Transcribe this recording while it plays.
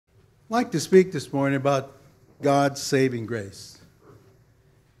I'd like to speak this morning about God's saving grace.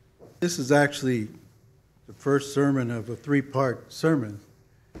 This is actually the first sermon of a three-part sermon.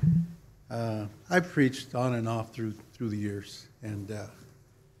 I've preached on and off through the years, and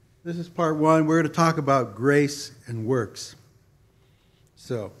this is part one. We're going to talk about grace and works.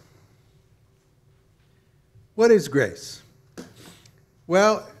 So, what is grace?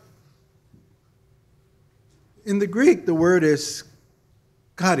 Well, in the Greek, the word is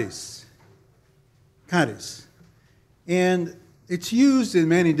charis. Charis. And it's used in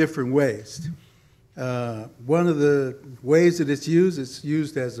many different ways. One of the ways that it's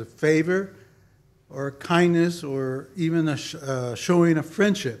used as a favor or a kindness or even a showing of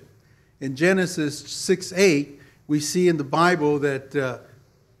friendship. In Genesis 6:8, we see in the Bible that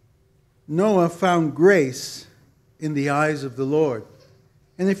Noah found grace in the eyes of the Lord.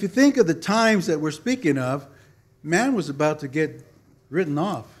 And if you think of the times that we're speaking of, man was about to get written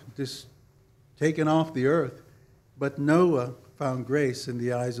off, just taken off the earth. But Noah found grace in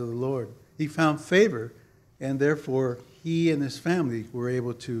the eyes of the Lord. He found favor, and therefore he and his family were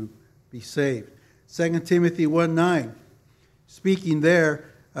able to be saved. 2 Timothy 1:9, speaking there,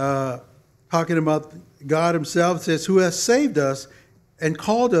 talking about God himself, says, who has saved us and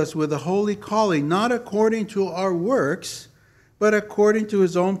called us with a holy calling, not according to our works, but according to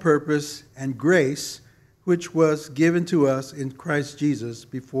his own purpose and grace, which was given to us in Christ Jesus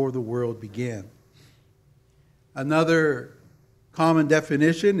before the world began. Another common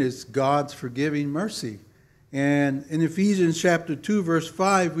definition is God's forgiving mercy. And in Ephesians chapter 2, verse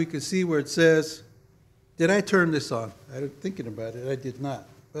 5, we can see where it says, did I turn this on? I was thinking about it. I did not.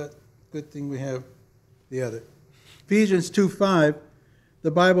 But good thing we have the other. Ephesians 2:5,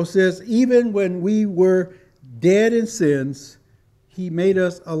 the Bible says, even when we were dead in sins, he made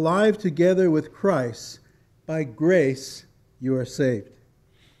us alive together with Christ. By grace you are saved.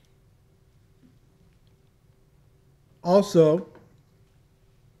 Also,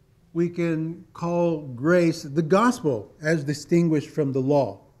 we can call grace the gospel as distinguished from the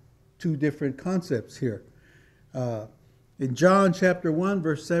law. Two different concepts here. In John chapter 1,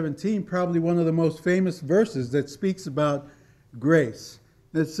 verse 17, probably one of the most famous verses that speaks about grace.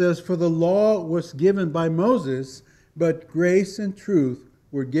 It says, for the law was given by Moses, but grace and truth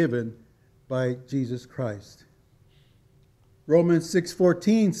were given by Jesus Christ. Romans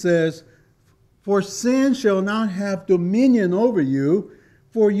 6:14 says, for sin shall not have dominion over you,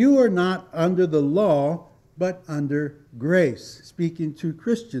 for you are not under the law, but under grace. Speaking to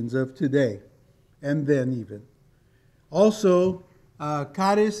Christians of today, and then even. Also,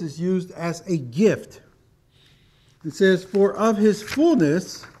 charis is used as a gift. It says, for of his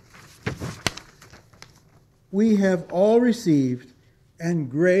fullness we have all received,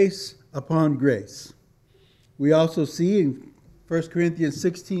 and grace upon grace. We also see in 1 Corinthians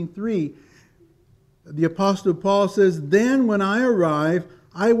 16:3, the Apostle Paul says, then when I arrive,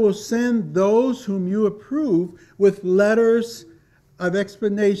 I will send those whom you approve with letters of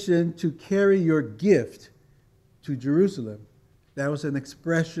explanation to carry your gift to Jerusalem. That was an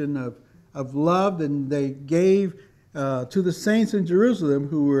expression of love, and they gave to the saints in Jerusalem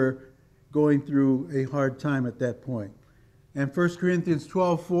who were going through a hard time at that point. And 1 Corinthians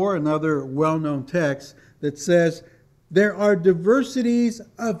 12:4, another well-known text that says, there are diversities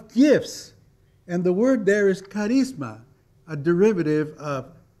of gifts. And the word there is charisma, a derivative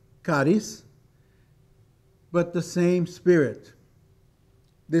of charis, but the same spirit.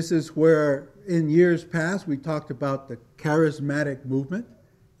 This is where in years past we talked about the charismatic movement.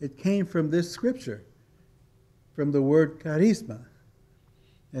 It came from this scripture, from the word charisma.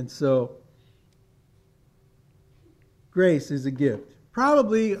 And so, grace is a gift.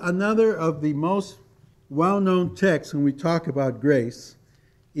 Probably another of the most well-known texts when we talk about grace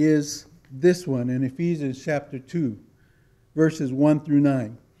is this one in Ephesians chapter 2, verses 1 through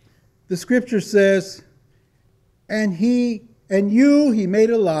 9. The scripture says, and you he made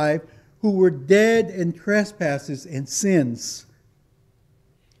alive who were dead in trespasses and sins.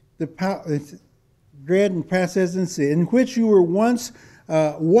 Dead in trespasses and sin, in which you were once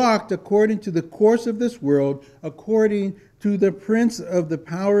walked according to the course of this world, according to the prince of the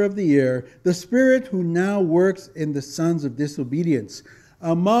power of the air, the spirit who now works in the sons of disobedience,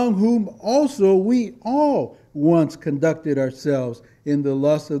 among whom also we all once conducted ourselves in the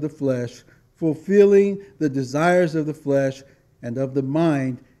lust of the flesh, fulfilling the desires of the flesh and of the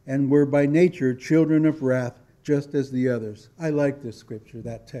mind, and were by nature children of wrath, just as the others. I like this scripture,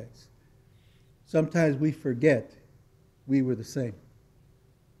 that text. Sometimes we forget we were the same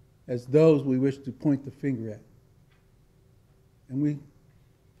as those we wish to point the finger at. And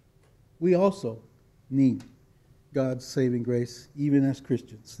we also need God's saving grace, even as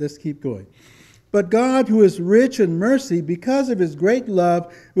Christians. Let's keep going. But God, who is rich in mercy, because of his great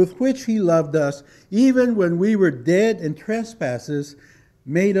love with which he loved us, even when we were dead in trespasses,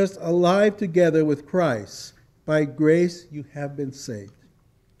 made us alive together with Christ. By grace you have been saved.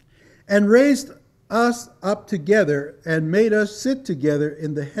 And raised us up together and made us sit together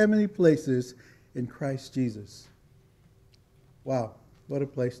in the heavenly places in Christ Jesus. Wow, what a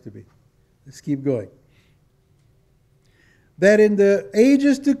place to be. Let's keep going. That in the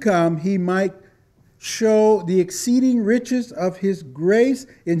ages to come he might show the exceeding riches of his grace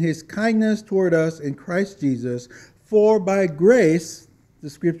in his kindness toward us in Christ Jesus. For by grace, the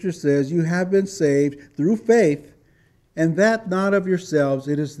scripture says, you have been saved through faith, and that not of yourselves,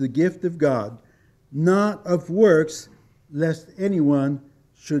 it is the gift of God, not of works, lest anyone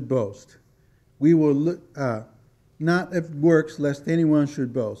should boast. We will look, not of works, lest anyone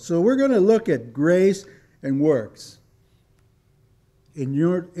should boast. So we're going to look at grace and works.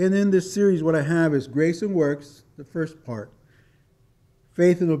 In this series, what I have is grace and works, the first part,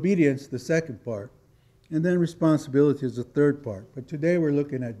 faith and obedience, the second part, and then responsibility is the third part. But today we're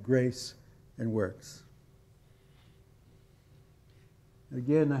looking at grace and works.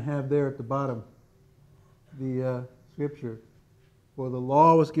 Again, I have there at the bottom the scripture. For the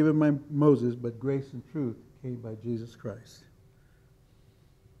law was given by Moses, but grace and truth came by Jesus Christ.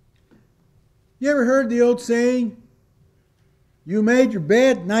 You ever heard the old saying, you made your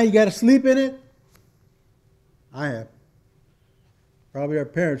bed, now you got to sleep in it? I have. Probably our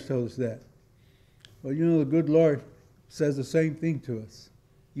parents told us that. Well, you know, the good Lord says the same thing to us.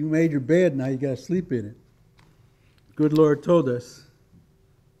 You made your bed, now you got to sleep in it. The good Lord told us,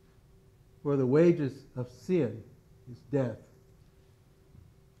 for the wages of sin is death.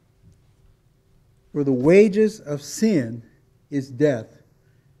 For the wages of sin is death.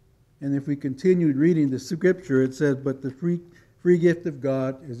 And if we continued reading the scripture, it says, but the free gift of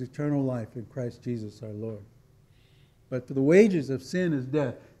God is eternal life in Christ Jesus our Lord. But for the wages of sin is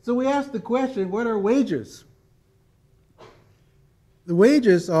death. So we ask the question, what are wages? The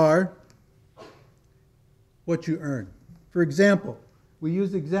wages are what you earn. For example, we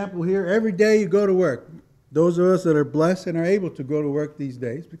use the example here, every day you go to work. Those of us that are blessed and are able to go to work these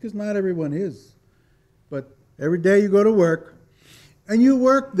days, because not everyone is. But every day you go to work, and you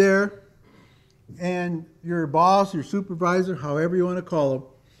work there, and your boss, your supervisor, however you want to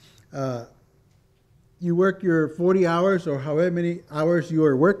call them, you work your 40 hours or however many hours you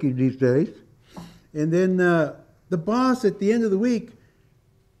are working these days. And then the boss at the end of the week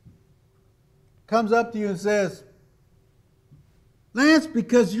comes up to you and says, Lance,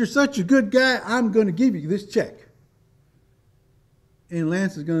 because you're such a good guy, I'm going to give you this check. And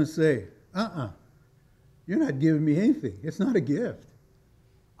Lance is going to say, you're not giving me anything. It's not a gift.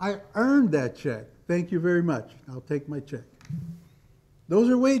 I earned that check. Thank you very much. I'll take my check. Those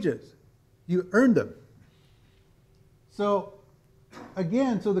are wages. You earned them. So,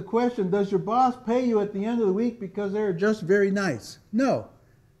 again, the question, does your boss pay you at the end of the week because they're just very nice? No.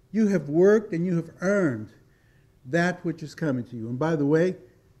 You have worked and you have earned that which is coming to you. And by the way,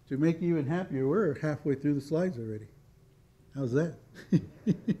 to make you even happier, we're halfway through the slides already. How's that?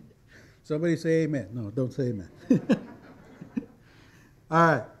 Somebody say amen. No, don't say amen. All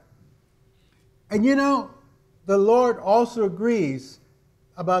right. And you know, the Lord also agrees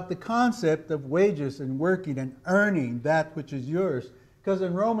about the concept of wages and working and earning that which is yours. Because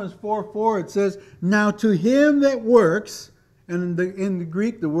in Romans 4:4 it says, now to him that works, and in the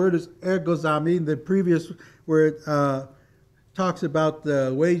Greek the word is ergozami, the previous where it talks about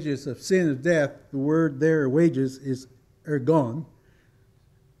the wages of sin is death, the word there, wages, is ergon.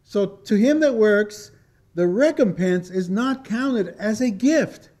 So to him that works, the recompense is not counted as a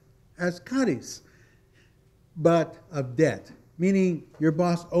gift, as charis, but of debt, meaning your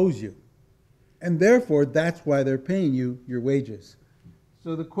boss owes you. And therefore, that's why they're paying you your wages.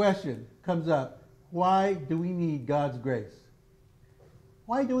 So the question comes up, why do we need God's grace?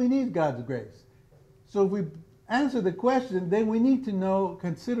 Why do we need God's grace? So if we answer the question, then we need to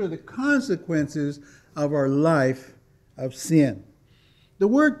consider the consequences of our life of sin. The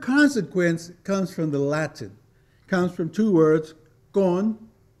word consequence comes from the Latin. It comes from two words, con,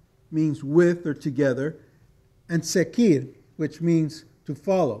 means with or together, and seguir, which means to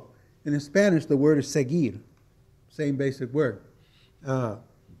follow. And in Spanish, the word is seguir, same basic word.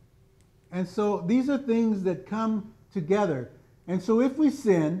 And so these are things that come together. And so if we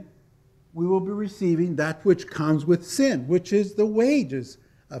sin, we will be receiving that which comes with sin, which is the wages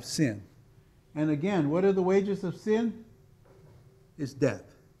of sin. And again, what are the wages of sin? It's death.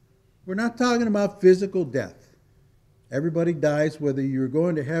 We're not talking about physical death. Everybody dies, whether you're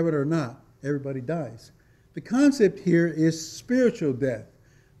going to heaven or not. Everybody dies. The concept here is spiritual death.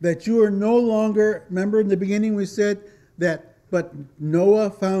 That you are no longer, remember in the beginning we said that, but Noah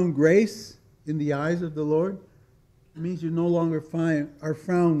found grace in the eyes of the Lord? It means you no longer are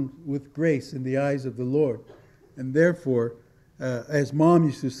found with grace in the eyes of the Lord. And therefore, as Mom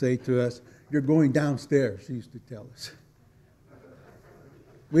used to say to us, you're going downstairs, she used to tell us.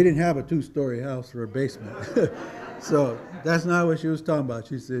 We didn't have a 2-story house or a basement. So that's not what she was talking about.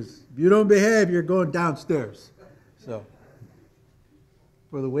 She says, if you don't behave, you're going downstairs. So,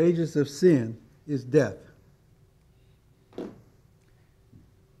 for the wages of sin is death.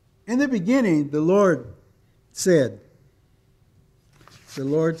 In the beginning, the Lord said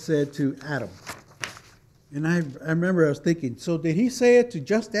to Adam, and I remember I was thinking, so did he say it to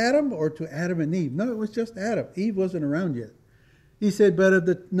just Adam or to Adam and Eve? No, it was just Adam. Eve wasn't around yet. He said, but of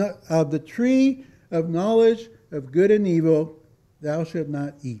the tree of knowledge of good and evil, thou shalt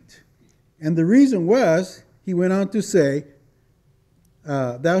not eat. And the reason was, he went on to say,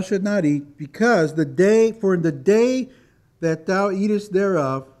 thou shalt not eat, because for in the day that thou eatest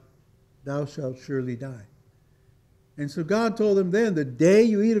thereof, thou shalt surely die. And so God told him then, the day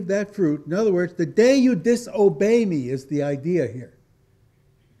you eat of that fruit, in other words, the day you disobey me is the idea here.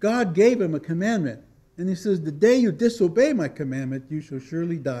 God gave him a commandment. And he says, the day you disobey my commandment, you shall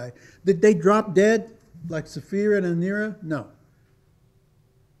surely die. Did they drop dead like Sapphira and Anira? No.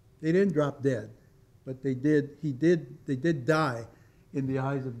 They didn't drop dead. But they did die in the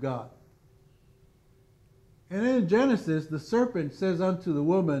eyes of God. And then in Genesis, the serpent says unto the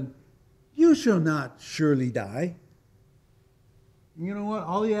woman, you shall not surely die. And you know what?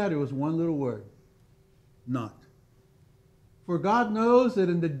 All he added was one little word. Not. For God knows that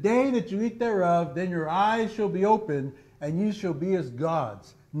in the day that you eat thereof, then your eyes shall be opened, and you shall be as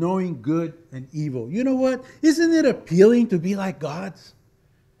gods, knowing good and evil. You know what? Isn't it appealing to be like gods?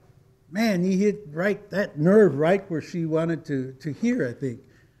 Man, he hit that nerve right where she wanted to hear, I think.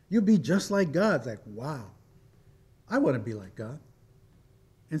 You'll be just like God. It's like, wow, I want to be like God.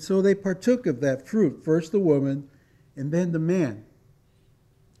 And so they partook of that fruit, first the woman and then the man.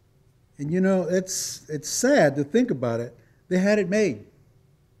 And you know, it's sad to think about it. They had it made.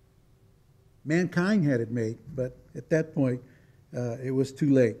 Mankind had it made, but at that point, it was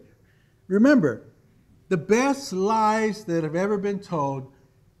too late. Remember, the best lies that have ever been told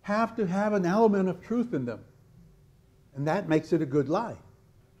have to have an element of truth in them. And that makes it a good lie.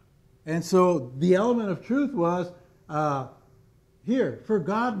 And so the element of truth was, here, for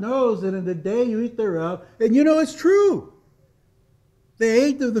God knows that in the day you eat thereof, and you know it's true. They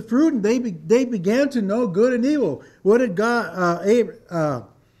ate of the fruit and they began to know good and evil. What did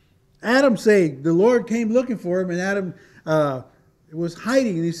Adam say? The Lord came looking for him, and Adam was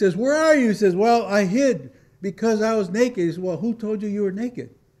hiding. And he says, where are you? He says, well, I hid because I was naked. He says, well, who told you were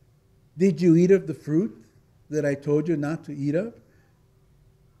naked? Did you eat of the fruit that I told you not to eat of?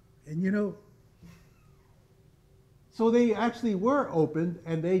 And you know, so they actually were opened,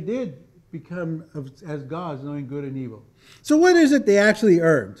 and they did become as gods, knowing good and evil. So what is it they actually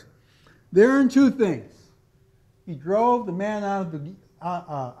earned? They earned two things. He drove the man out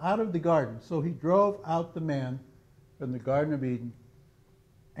of the garden. So he drove out the man from the Garden of Eden.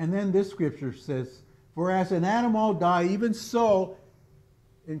 And then this scripture says, for as in Adam all die, even so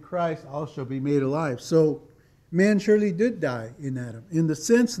in Christ all shall be made alive. So man surely did die in Adam, in the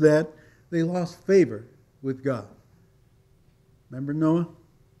sense that they lost favor with God. Remember Noah?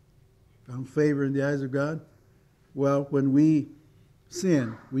 Found favor in the eyes of God? Well, when we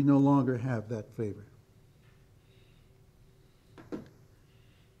sin, we no longer have that favor.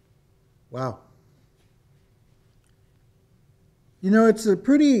 Wow. You know, it's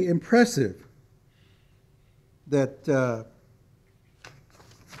pretty impressive that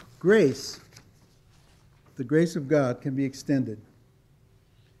grace, the grace of God, can be extended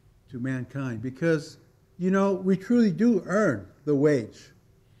to mankind because, you know, we truly do earn the wage.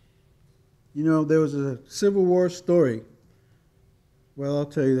 You know, there was a Civil War story. Well, I'll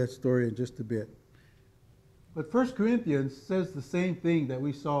tell you that story in just a bit. But 1 Corinthians says the same thing that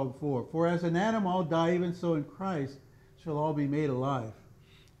we saw before. For as in Adam all die, even so in Christ shall all be made alive.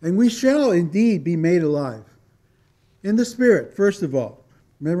 And we shall indeed be made alive. In the Spirit, first of all.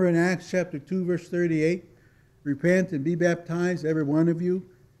 Remember in Acts chapter 2, verse 38? Repent and be baptized, every one of you,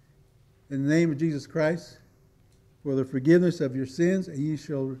 in the name of Jesus Christ, for the forgiveness of your sins, and ye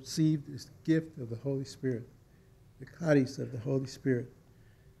shall receive this gift of the Holy Spirit, the charis of the Holy Spirit.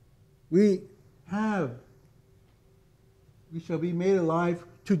 We shall be made alive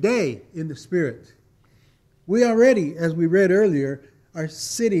today in the Spirit. We already, as we read earlier, are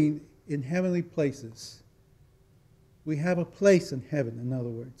sitting in heavenly places. We have a place in heaven, in other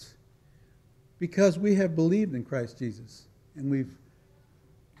words. because we have believed in Christ Jesus and we've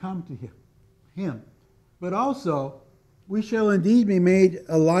come to Him. But also, we shall indeed be made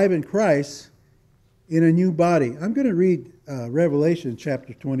alive in Christ in a new body. I'm going to read Revelation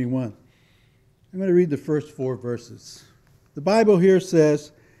chapter 21. I'm going to read the first 4 verses. The Bible here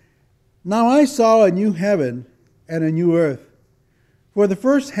says, "Now I saw a new heaven and a new earth. For the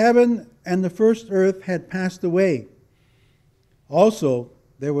first heaven and the first earth had passed away. Also,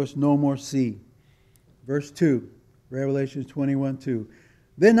 there was no more sea." Verse 2, Revelation 21:2.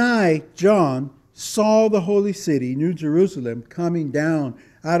 "Then I, John, saw the holy city, New Jerusalem, coming down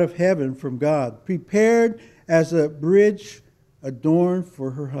out of heaven from God, prepared as a bridge adorned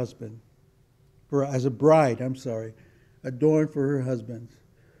for her husband. As a bride, adorned for her husband."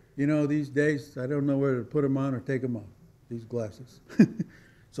 You know, these days, I don't know whether to put them on or take them off, these glasses.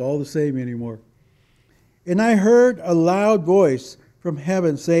 It's all the same anymore. "And I heard a loud voice from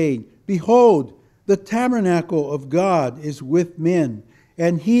heaven saying, 'Behold, the tabernacle of God is with men,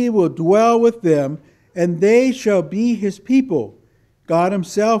 and He will dwell with them, and they shall be His people. God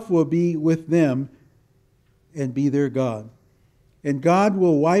Himself will be with them and be their God. And God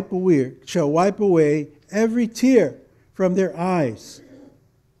shall wipe away every tear from their eyes.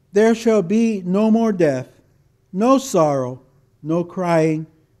 There shall be no more death, no sorrow, no crying.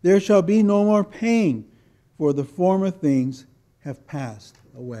 There shall be no more pain, for the former things have passed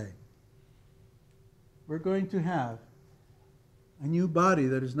away.'" We're going to have a new body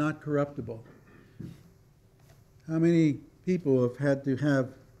that is not corruptible. How many people have had to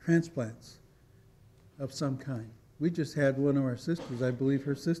have transplants of some kind? We just had one of our sisters, I believe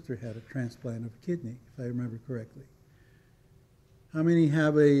her sister had a transplant of a kidney, if I remember correctly. How many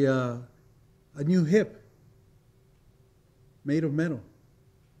have a new hip made of metal?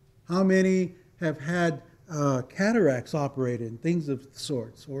 How many have had cataracts operated, things of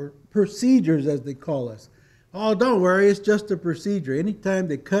sorts, or procedures as they call us? Oh, don't worry, it's just a procedure. Anytime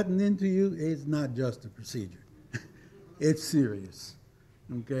they're cutting into you, it's not just a procedure. It's serious.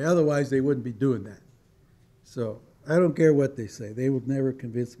 Okay, otherwise they wouldn't be doing that. So I don't care what they say. They will never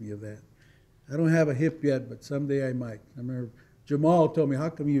convince me of that. I don't have a hip yet, but someday I might. I remember Jamal told me, "How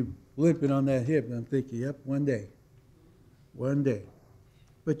come you limping on that hip?" And I'm thinking, yep, one day. One day.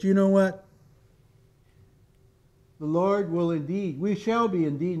 But you know what? The Lord will indeed, we shall be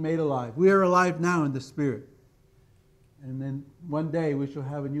indeed made alive. We are alive now in the Spirit. And then one day we shall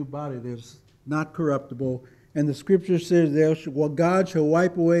have a new body that's not corruptible. And the Scripture says, God shall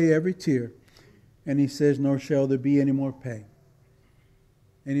wipe away every tear. And He says, nor shall there be any more pain.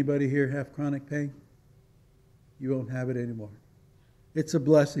 Anybody here have chronic pain? You won't have it anymore. It's a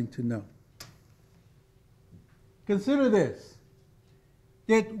blessing to know. Consider this.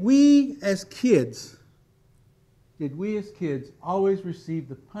 Did we as kids always receive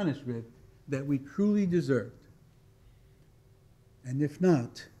the punishment that we truly deserved? And if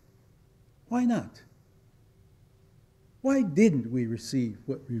not, why not? Why didn't we receive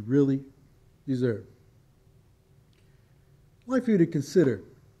what we really deserved? I'd like for you to consider.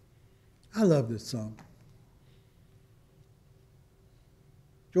 I love this song.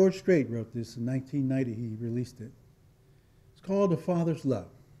 George Strait wrote this in 1990. He released it. It's called "A Father's Love."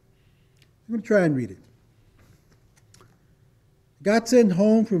 I'm going to try and read it. "Got sent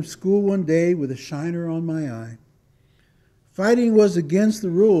home from school one day with a shiner on my eye. Fighting was against the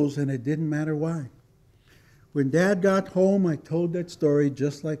rules, and it didn't matter why. When Dad got home, I told that story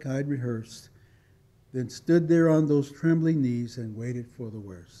just like I'd rehearsed, then stood there on those trembling knees and waited for the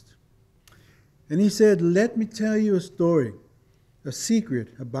worst. And he said, 'Let me tell you a story, a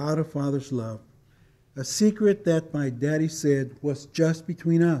secret about a father's love, a secret that my daddy said was just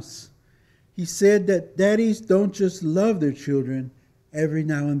between us. He said that daddies don't just love their children every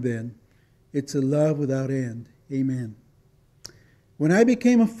now and then. It's a love without end. Amen.' When I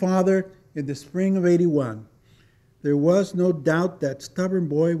became a father in the spring of '81, there was no doubt that stubborn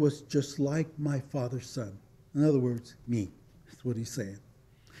boy was just like my father's son." In other words, me. That's what he's saying.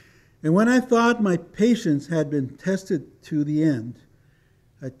 "And when I thought my patience had been tested to the end,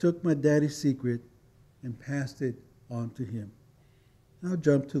 I took my daddy's secret and passed it on to him." I'll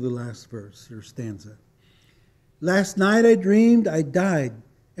jump to the last verse or stanza. "Last night I dreamed I died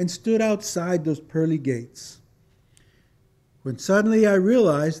and stood outside those pearly gates, when suddenly I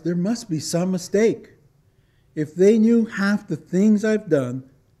realized there must be some mistake. If they knew half the things I've done,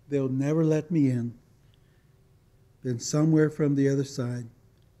 they'll never let me in. Then somewhere from the other side,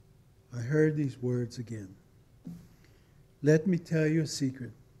 I heard these words again. Let me tell you a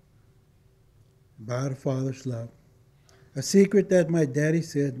secret about a father's love. A secret that my daddy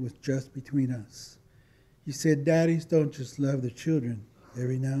said was just between us. He said, daddies don't just love their children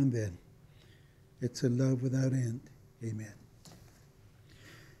every now and then. It's a love without end. Amen.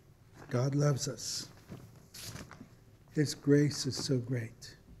 God loves us. His grace is so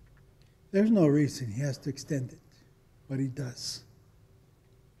great. There's no reason he has to extend it, but he does.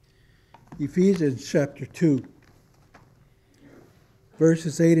 Ephesians chapter 2,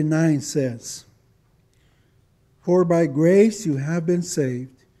 verses 8 and 9 says, "For by grace you have been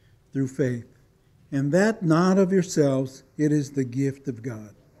saved through faith, and that not of yourselves, it is the gift of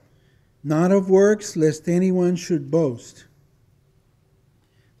God. Not of works, lest anyone should boast."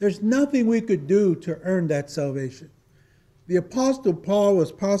 There's nothing we could do to earn that salvation. The Apostle Paul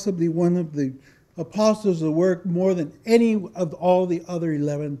was possibly one of the apostles that worked more than any of all the other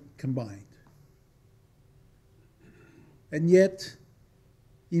 11 combined. And yet,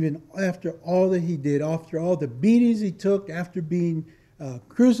 even after all that he did, after all the beatings he took, after being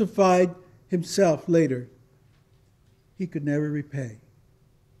crucified himself later, he could never repay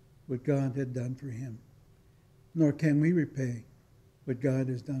what God had done for him. Nor can we repay what God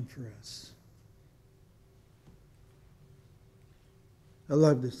has done for us. I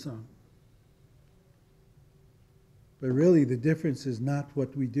love this song. But really, the difference is not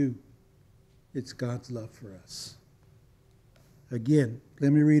what we do. It's God's love for us. Again,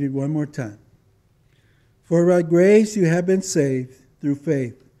 let me read it one more time. "For by grace you have been saved through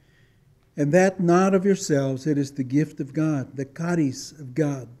faith, and that not of yourselves, it is the gift of God," the charis of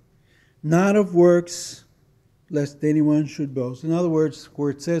God, "not of works, lest anyone should boast." In other words, where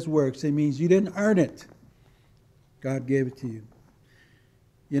it says works, it means you didn't earn it. God gave it to you.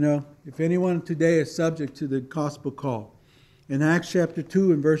 You know, if anyone today is subject to the gospel call, in Acts chapter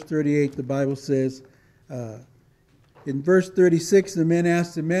 2 and verse 38, the Bible says, in verse 36, the men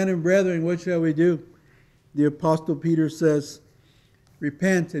asked the "Men and brethren, what shall we do?" The Apostle Peter says,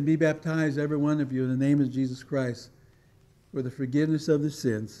 "Repent and be baptized, every one of you, in the name of Jesus Christ, for the forgiveness of the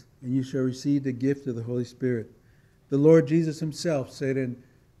sins, and you shall receive the gift of the Holy Spirit." The Lord Jesus himself said in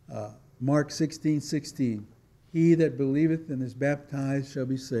Mark 16:16, "He that believeth and is baptized shall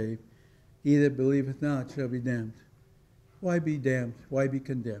be saved. He that believeth not shall be damned." Why be damned? Why be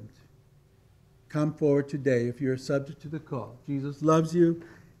condemned? Come forward today if you are subject to the call. Jesus loves you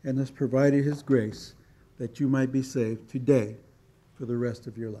and has provided his grace that you might be saved today for the rest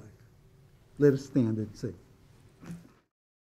of your life. Let us stand and sing.